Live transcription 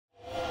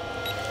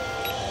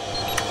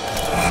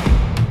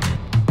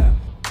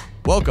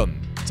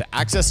Welcome to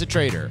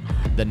AccessATrader,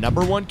 the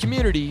 #1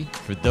 community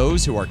for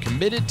those who are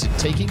committed to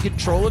taking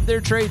control of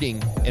their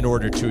trading in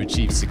order to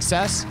achieve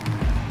success,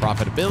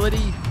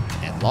 profitability,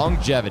 and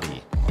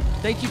longevity.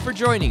 Thank you for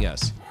joining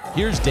us.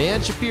 Here's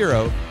Dan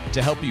Shapiro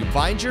to help you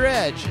find your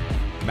edge,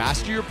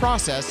 master your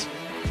process,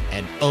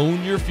 and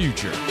own your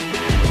future.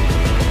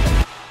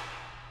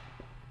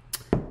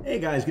 Hey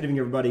guys, good evening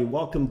everybody.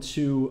 Welcome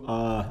to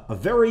a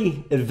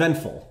very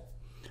eventful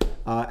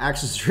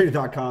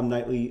AccessATrader.com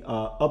nightly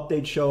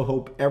update show.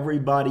 Hope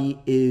everybody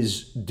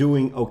is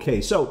doing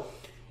okay. So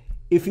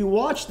if you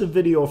watched the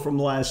video from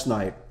last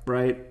night,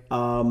 right,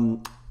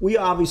 we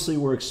obviously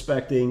were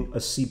expecting a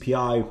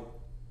CPI,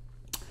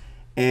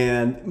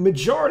 and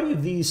majority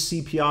of these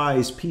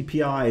CPIs,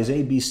 PPIs,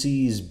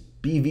 ABCs,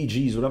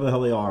 BVGs, whatever the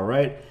hell they are,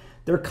 right,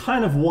 they're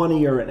kind of one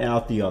ear and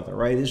out the other,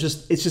 right? It's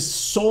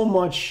just so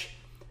much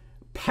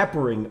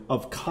peppering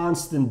of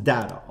constant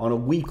data on a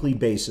weekly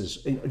basis,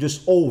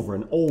 just over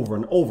and over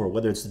and over,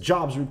 whether it's the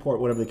jobs report,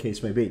 whatever the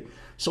case may be.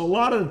 So a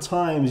lot of the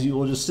times you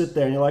will just sit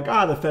there and you're like,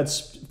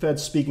 the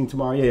Fed's speaking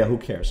tomorrow. Yeah, who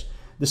cares?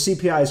 The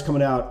CPI is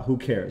coming out. Who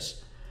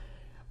cares?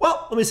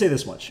 Well, let me say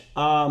this much.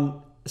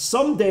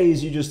 Some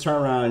days you just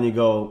turn around and you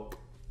go,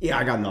 yeah,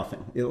 I got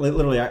nothing.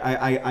 Literally,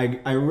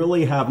 I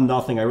really have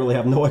nothing. I really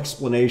have no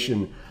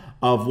explanation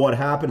of what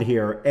happened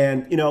here.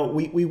 And, you know,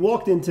 we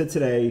walked into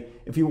today.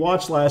 If you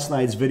watched last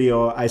night's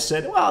video, I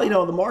said, well, you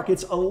know, the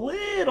market's a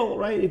little,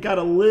 right? It got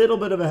a little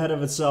bit of ahead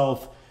of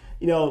itself.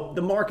 You know,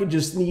 the market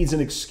just needs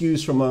an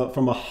excuse from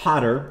a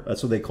hotter,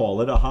 that's what they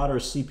call it, a hotter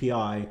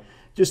CPI,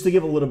 just to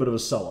give a little bit of a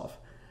sell-off.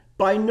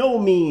 By no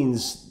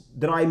means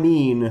did I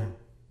mean,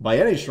 by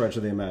any stretch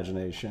of the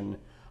imagination,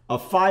 a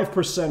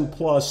 5%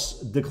 plus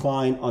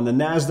decline on the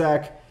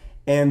NASDAQ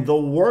and the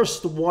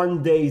worst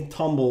one-day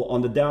tumble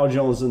on the Dow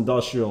Jones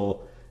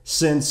Industrial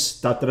since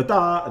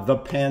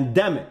the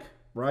pandemic,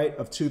 right,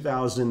 of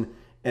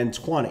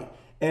 2020.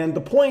 And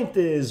the point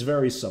is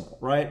very simple,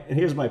 right? And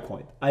here's my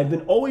point. I've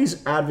been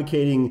always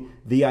advocating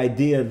the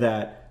idea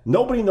that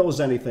nobody knows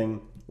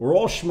anything. We're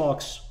all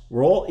schmucks.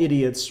 We're all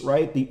idiots,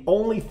 right? The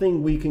only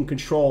thing we can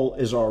control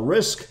is our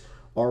risk,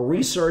 our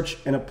research,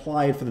 and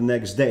apply it for the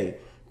next day.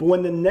 But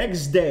when the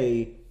next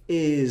day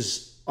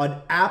is an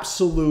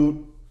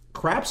absolute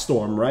crap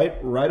storm,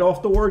 right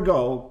off the word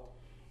go,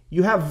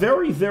 you have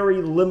very,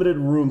 very limited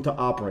room to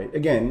operate.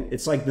 Again,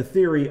 it's like the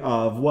theory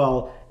of,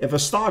 well, if a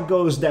stock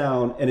goes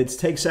down and it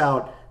takes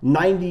out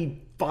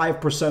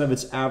 95% of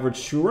its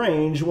average true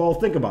range, well,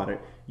 think about it.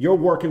 You're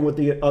working with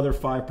the other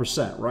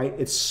 5%, right?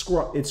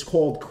 It's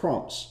called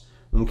crumbs,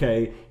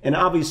 okay? And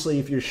obviously,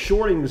 if you're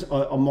shorting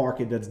a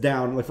market that's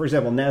down, like for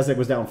example, NASDAQ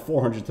was down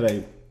 400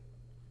 today,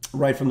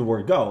 right from the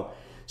word go.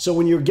 So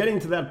when you're getting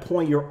to that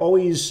point, you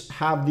always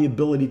have the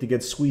ability to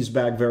get squeezed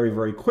back very,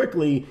 very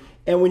quickly.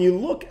 And when you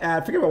look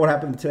at, forget about what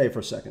happened today for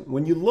a second.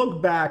 When you look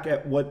back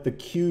at what the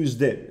Qs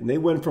did, and they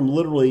went from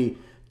literally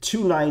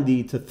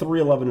 290 to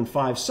 311 in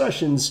 5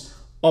 sessions,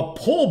 a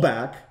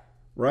pullback,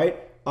 right?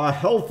 A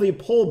healthy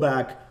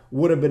pullback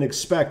would have been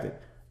expected.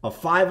 A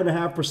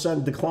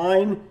 5.5%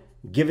 decline,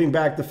 giving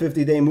back the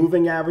 50-day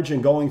moving average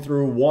and going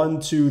through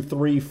 1, 2,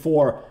 3,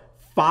 4,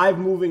 5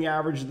 moving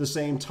average at the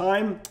same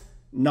time,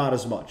 not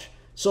as much.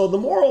 So the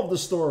moral of the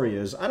story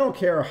is, I don't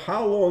care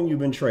how long you've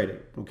been trading,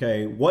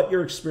 okay, what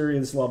your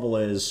experience level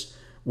is,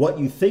 what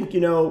you think you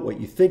know, what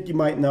you think you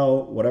might know,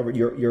 whatever,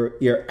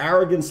 your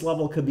arrogance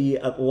level could be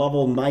at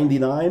level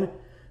 99,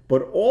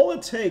 but all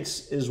it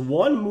takes is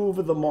one move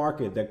of the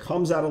market that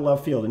comes out of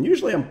left field, and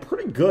usually I'm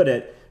pretty good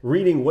at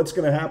reading what's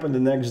going to happen the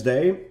next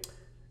day.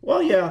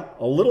 Well, yeah,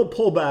 a little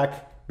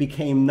pullback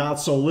became not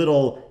so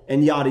little,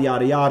 and yada,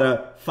 yada,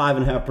 yada,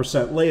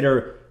 5.5%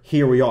 later,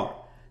 here we are.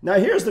 Now,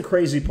 here's the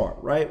crazy part,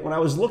 right? When I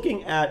was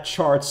looking at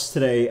charts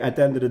today, at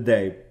the end of the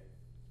day,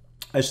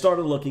 I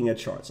started looking at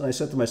charts. And I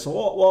said to myself,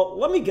 well,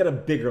 let me get a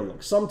bigger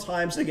look.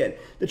 Sometimes, again,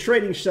 the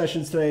trading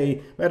sessions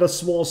today, I had a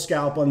small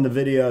scalp on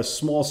NVIDIA, a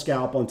small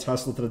scalp on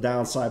Tesla to the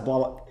downside, blah,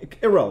 blah.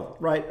 Irrelevant,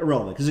 right?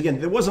 Irrelevant. Because, again,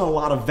 there wasn't a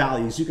lot of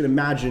value. So you can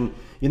imagine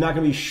you're not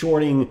going to be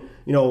shorting,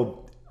 you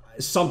know,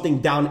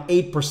 something down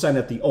 8%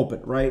 at the open,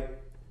 right?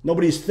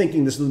 Nobody's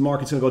thinking the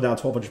market's going to go down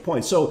 1,200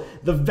 points. So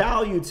the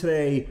value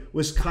today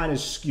was kind of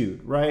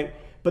skewed, right?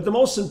 But the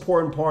most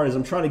important part is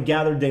I'm trying to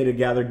gather data.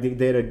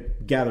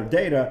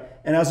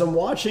 And as I'm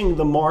watching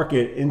the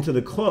market into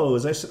the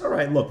close, I said, all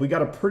right, look, we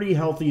got a pretty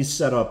healthy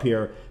setup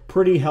here,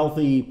 pretty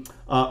healthy,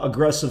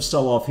 aggressive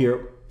sell-off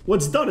here.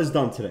 What's done is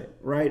done today,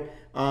 right?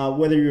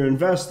 Whether you're an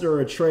investor,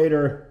 a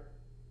trader,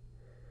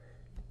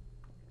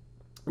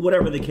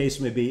 whatever the case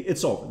may be,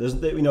 it's over.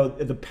 You know,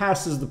 the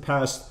past is the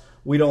past.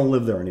 We don't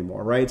live there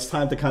anymore, right? It's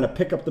time to kind of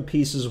pick up the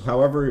pieces,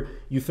 however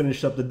you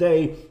finish up the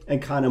day, and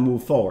kind of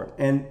move forward.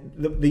 And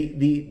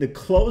the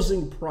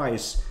closing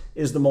price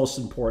is the most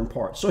important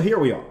part. So here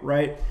we are,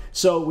 right?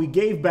 So we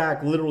gave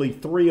back literally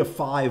 3 of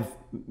 5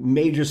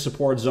 major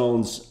support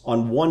zones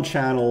on one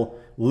channel,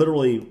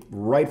 literally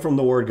right from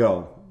the word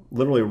go,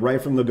 literally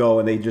right from the go,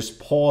 and they just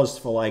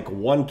paused for like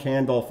one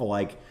candle for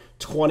like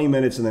 20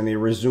 minutes, and then they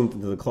resumed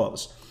into the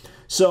close.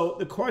 So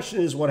the question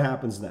is, what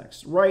happens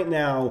next? Right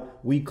now,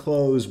 we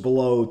close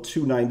below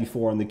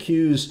 294 in the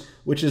Qs,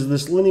 which is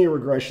this linear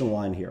regression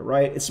line here,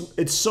 right?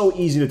 It's so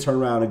easy to turn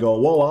around and go,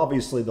 well,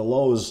 obviously the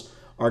lows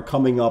are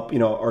coming up,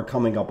 are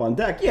coming up on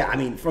deck. Yeah, I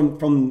mean,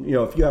 from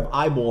if you have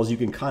eyeballs, you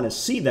can kind of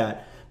see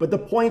that. But the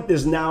point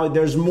is now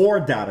there's more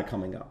data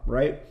coming up,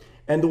 right?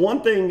 And the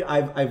one thing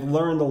I've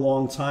learned a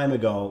long time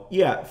ago,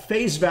 yeah,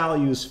 face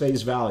value is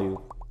face value.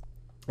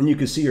 And you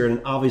can see here,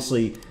 and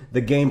obviously the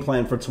game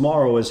plan for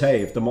tomorrow is,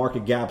 hey, if the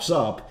market gaps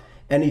up,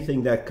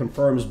 anything that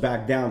confirms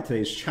back down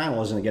today's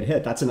channel is going to get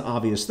hit. That's an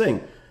obvious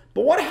thing.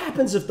 But what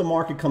happens if the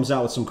market comes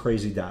out with some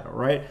crazy data,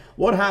 right?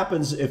 What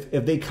happens if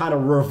they kind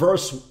of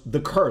reverse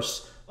the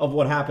curse of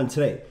what happened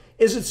today?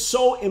 Is it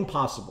so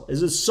impossible?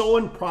 Is it so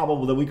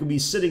improbable that we could be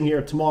sitting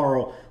here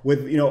tomorrow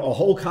with, a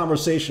whole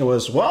conversation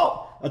was,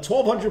 well, a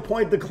 1,200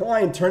 point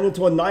decline turned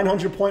into a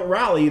 900 point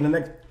rally in the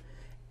next...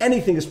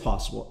 Anything is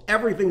possible.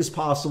 Everything is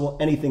possible.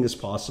 Anything is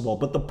possible.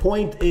 But the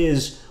point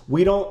is,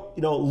 we don't,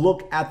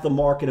 look at the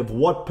market of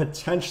what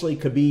potentially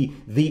could be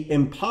the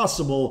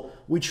impossible.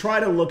 We try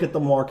to look at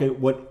the market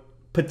what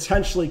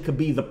potentially could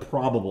be the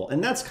probable,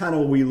 and that's kind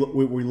of what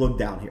we look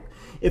down here.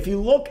 If you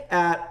look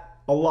at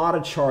a lot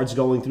of charts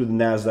going through the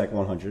Nasdaq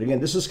 100, again,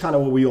 this is kind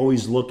of what we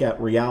always look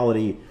at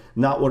reality,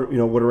 not what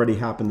what already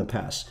happened in the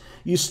past.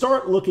 You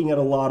start looking at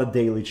a lot of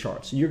daily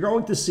charts. You're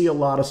going to see a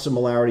lot of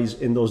similarities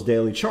in those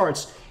daily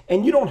charts.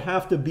 And you don't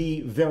have to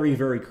be very,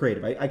 very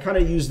creative. I kind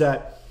of use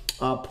that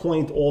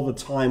point all the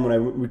time when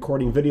I'm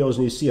recording videos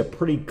and you see a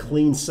pretty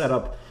clean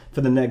setup for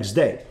the next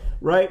day,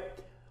 right?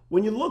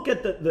 When you look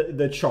at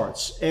the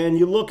charts and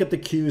you look at the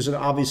Qs, and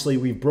obviously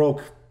we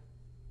broke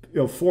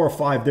 4 or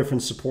 5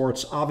 different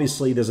supports,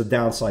 obviously there's a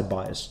downside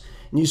bias.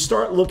 And you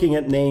start looking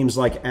at names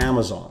like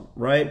Amazon,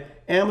 right?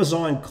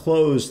 Amazon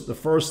closed the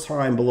first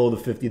time below the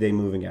 50-day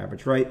moving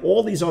average, right?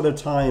 All these other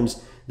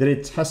times that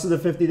it tested the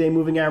 50-day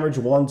moving average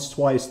once,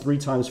 twice, 3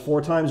 times,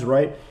 4 times,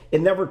 right?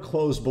 It never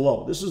closed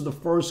below. This is the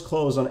first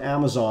close on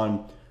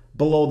Amazon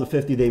below the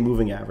 50-day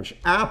moving average.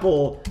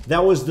 Apple,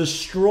 that was the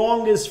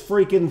strongest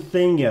freaking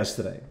thing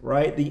yesterday,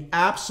 right? The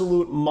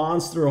absolute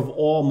monster of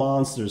all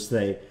monsters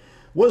today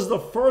was the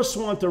first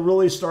one to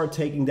really start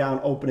taking down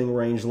opening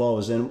range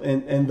lows. And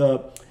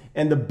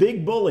the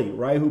big bully,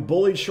 right, who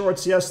bullied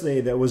shorts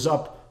yesterday, that was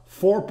up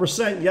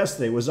 4%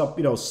 yesterday, was up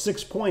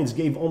 6 points,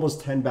 gave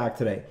almost 10 back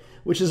today,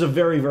 which is a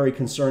very, very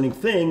concerning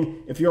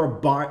thing if you're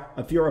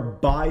a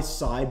buy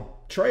side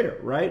trader,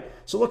 right?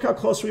 So look how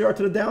close we are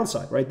to the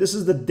downside, right? This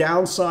is the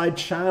downside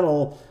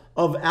channel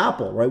of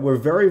Apple, right? We're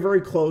very,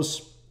 very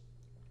close.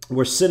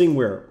 We're sitting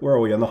where are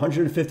we, on the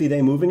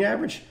 150-day moving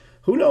average?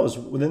 Who knows,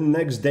 within the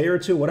next day or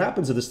two, what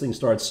happens if this thing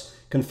starts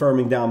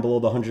confirming down below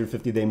the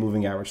 150-day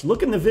moving average?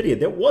 Look in the video.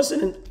 There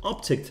wasn't an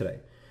uptick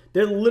today.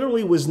 There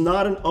literally was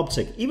not an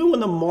uptick. Even when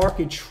the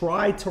market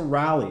tried to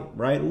rally,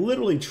 right,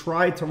 literally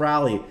tried to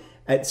rally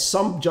at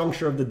some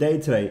juncture of the day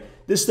today,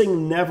 this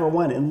thing never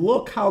went. And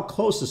look how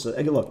close this is.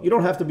 Again, look, you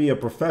don't have to be a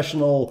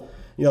professional,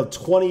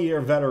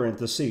 20-year veteran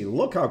to see.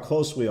 Look how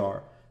close we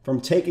are from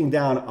taking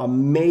down a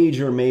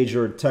major,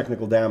 major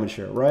technical damage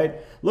here, right?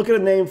 Look at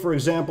a name, for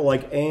example,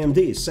 like AMD.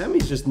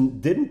 Semis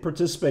just didn't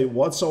participate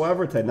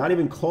whatsoever today, not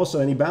even close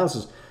on any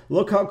bounces.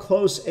 Look how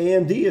close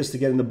AMD is to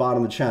getting the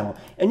bottom of the channel.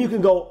 And you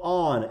can go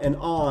on and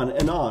on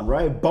and on,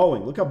 right?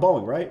 Boeing, look at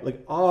Boeing, right?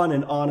 Like on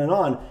and on and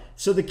on.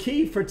 So the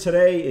key for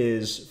today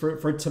is,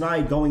 for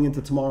tonight going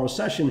into tomorrow's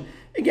session,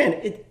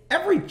 again,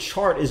 every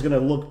chart is going to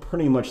look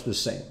pretty much the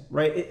same,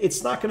 right?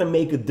 It's not going to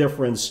make a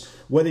difference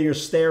whether you're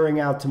staring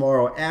out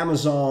tomorrow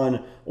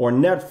Amazon or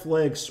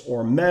Netflix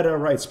or Meta,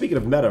 right? Speaking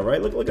of Meta,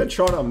 right? Look at a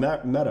chart on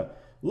Meta.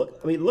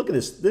 Look at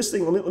this. This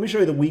thing, let me show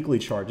you the weekly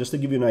chart just to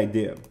give you an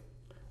idea,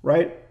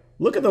 right?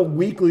 Look at the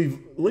weekly,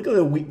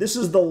 this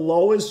is the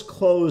lowest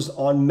close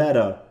on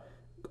Meta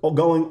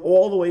going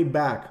all the way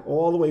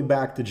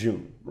back to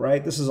June,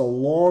 right? This is a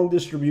long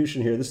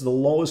distribution here. This is the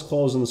lowest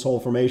close in this whole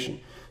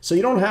formation. So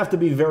you don't have to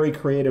be very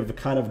creative to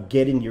kind of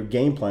get in your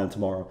game plan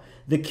tomorrow.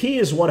 The key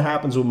is what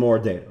happens with more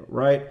data,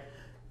 right?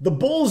 The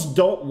bulls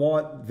don't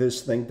want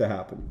this thing to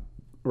happen,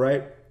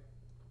 right?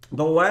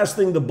 The last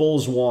thing the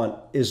bulls want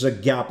is a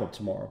gap up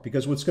tomorrow,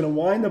 because what's going to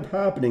wind up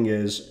happening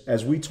is,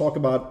 as we talk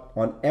about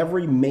on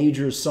every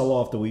major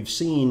sell-off that we've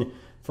seen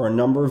for a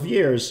number of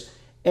years,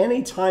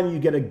 anytime you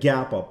get a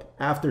gap up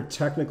after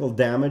technical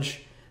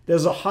damage,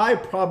 there's a high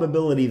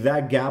probability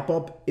that gap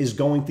up is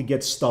going to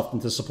get stuffed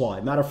into supply.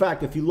 Matter of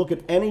fact, if you look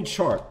at any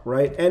chart,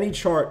 right, any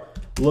chart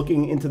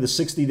looking into the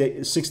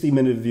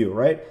 60-minute view,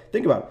 right,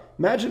 think about it.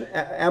 Imagine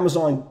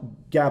Amazon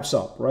gaps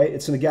up, right?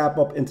 It's going to gap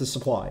up into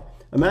supply.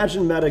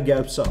 Imagine Meta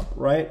gaps up,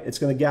 right? It's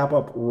going to gap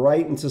up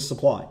right into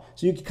supply.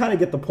 So you can kind of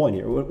get the point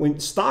here. When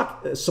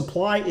stock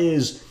supply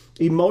is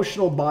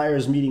emotional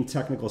buyers meeting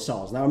technical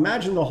sellers. Now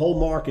imagine the whole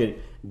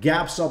market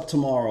gaps up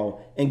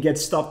tomorrow and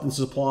gets stuffed in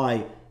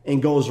supply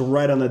and goes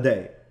right on the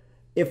day.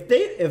 If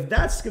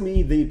that's going to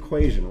be the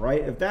equation,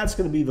 right? If that's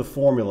going to be the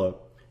formula,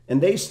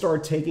 and they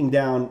start taking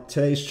down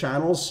today's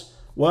channels,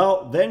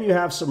 well, then you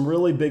have some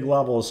really big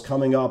levels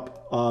coming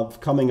up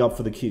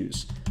for the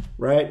Qs.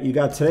 right? You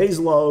got today's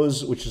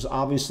lows, which is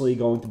obviously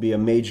going to be a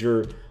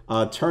major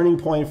turning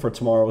point for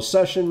tomorrow's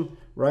session,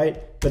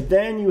 right? But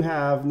then you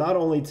have not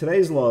only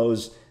today's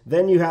lows,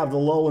 then you have the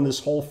low in this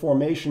whole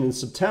formation in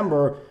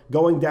September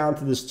going down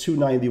to this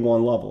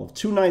 291 level. If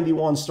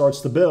 291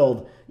 starts to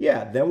build,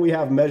 yeah, then we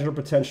have measure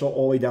potential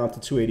all the way down to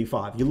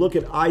 285. You look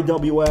at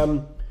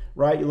IWM,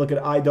 right? You look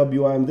at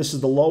IWM. This is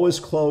the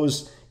lowest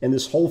close in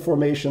this whole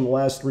formation in the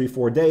last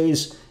 3-4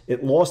 days.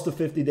 It lost the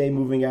 50-day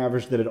moving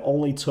average that it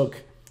only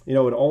took, it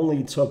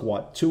only took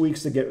what, 2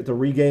 weeks to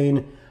regain.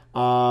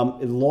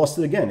 It lost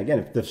it again. Again,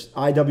 if the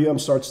IWM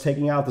starts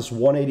taking out this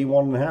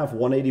 181.5,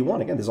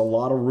 181, again, there's a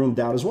lot of room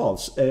down as well.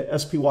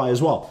 It's SPY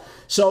as well.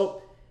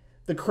 So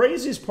the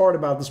craziest part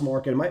about this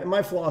market,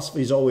 my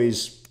philosophy is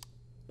always,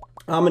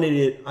 I'm an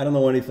idiot. I don't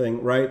know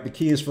anything, right? The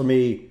key is for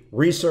me,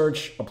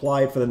 research,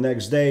 apply it for the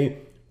next day.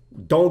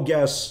 Don't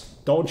guess.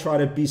 Don't try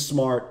to be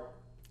smart.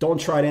 Don't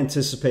try to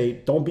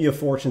anticipate. Don't be a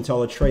fortune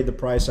teller. Trade the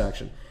price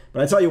action.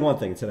 But I tell you one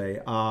thing today.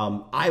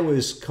 I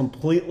was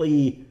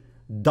completely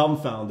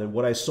dumbfounded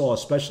what I saw,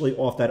 especially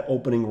off that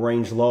opening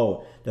range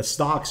low. The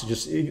stocks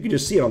just, you can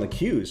just see it on the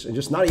Qs, and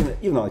just not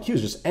even on the Qs,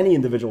 just any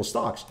individual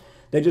stocks.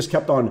 They just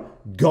kept on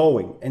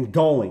going and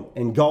going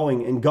and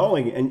going and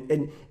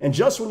going. And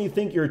just when you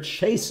think you're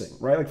chasing,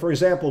 right? Like for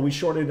example, I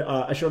shorted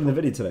in the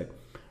video today,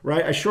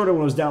 right? I shorted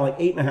when it was down like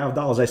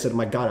 $8.50. I said,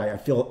 my God, I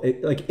feel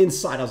it, like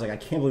inside, I was like, I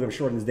can't believe I'm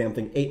shorting this damn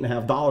thing,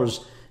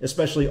 $8.50,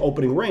 especially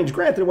opening range.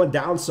 Granted, it went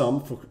down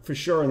some for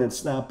sure, and then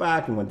snapped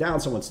back, and went down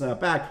some, and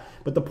snapped back.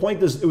 But the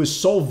point is, it was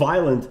so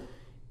violent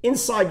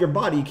inside your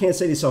body, you can't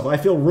say to yourself, I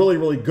feel really,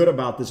 really good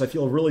about this. I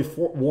feel really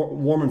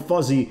warm and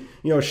fuzzy,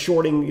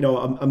 shorting,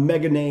 a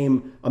mega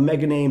name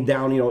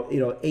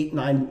down, 8,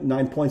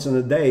 9 points in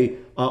the day,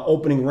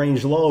 opening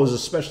range lows,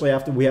 especially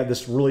after we had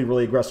this really,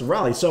 really aggressive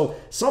rally. So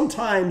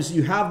sometimes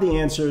you have the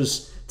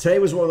answers. Today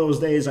was one of those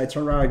days I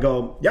turn around and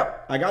go,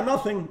 yep, I got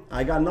nothing.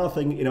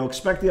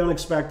 Expect the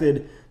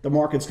unexpected. The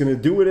market's going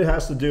to do what it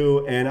has to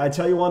do. And I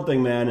tell you one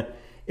thing, man,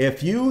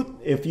 if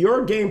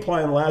your game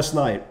plan last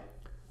night,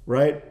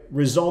 right,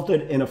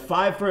 resulted in a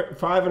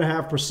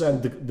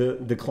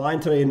 5.5% decline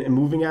today in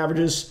moving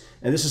averages,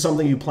 and this is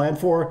something you planned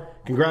for,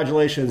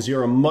 congratulations,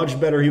 you're a much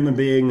better human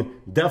being,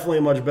 definitely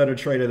a much better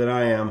trader than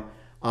I am,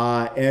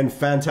 and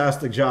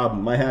fantastic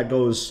job. My hat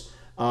goes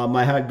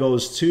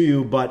to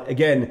you. But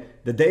again,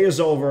 the day is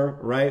over,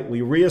 right?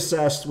 We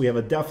reassessed. We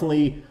have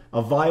definitely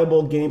a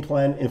viable game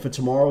plan, and for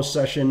tomorrow's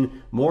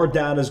session, more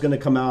data is going to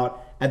come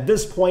out. At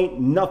this point,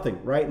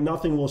 nothing, right?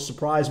 Nothing will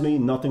surprise me.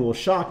 Nothing will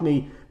shock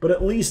me. But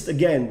at least,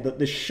 again,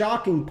 the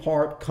shocking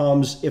part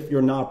comes if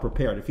you're not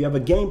prepared. If you have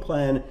a game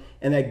plan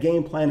and that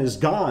game plan is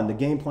gone, the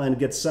game plan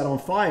gets set on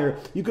fire,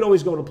 you could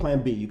always go to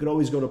plan B. You could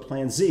always go to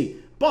plan Z.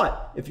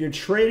 But if you're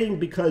trading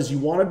because you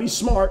want to be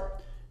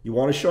smart, you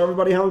want to show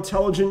everybody how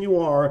intelligent you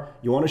are,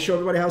 you want to show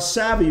everybody how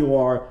savvy you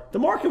are, the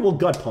market will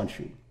gut punch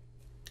you.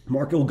 The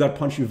market will gut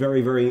punch you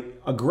very, very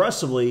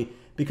aggressively.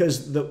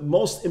 Because the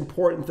most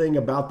important thing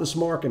about this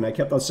market, and I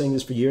kept on saying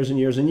this for years and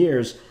years and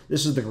years,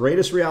 this is the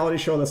greatest reality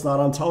show that's not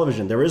on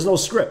television. There is no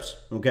scripts,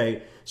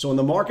 okay? So when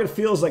the market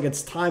feels like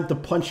it's time to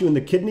punch you in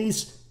the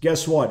kidneys,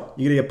 guess what?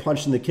 You're gonna get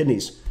punched in the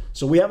kidneys.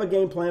 So we have a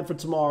game plan for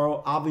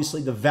tomorrow.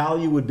 Obviously, the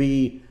value would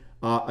be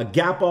a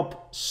gap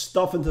up,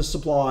 stuff into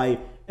supply,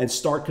 and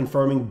start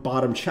confirming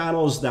bottom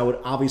channels. That would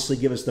obviously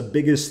give us the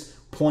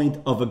biggest point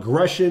of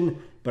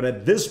aggression. But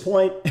at this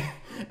point,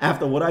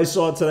 after what I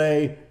saw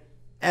today,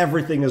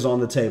 everything is on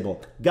the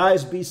table.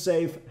 Guys, be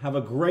safe. Have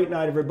a great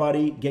night,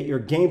 everybody. Get your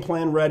game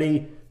plan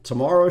ready.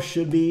 Tomorrow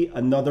should be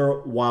another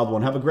wild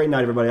one. Have a great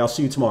night, everybody. I'll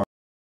see you tomorrow.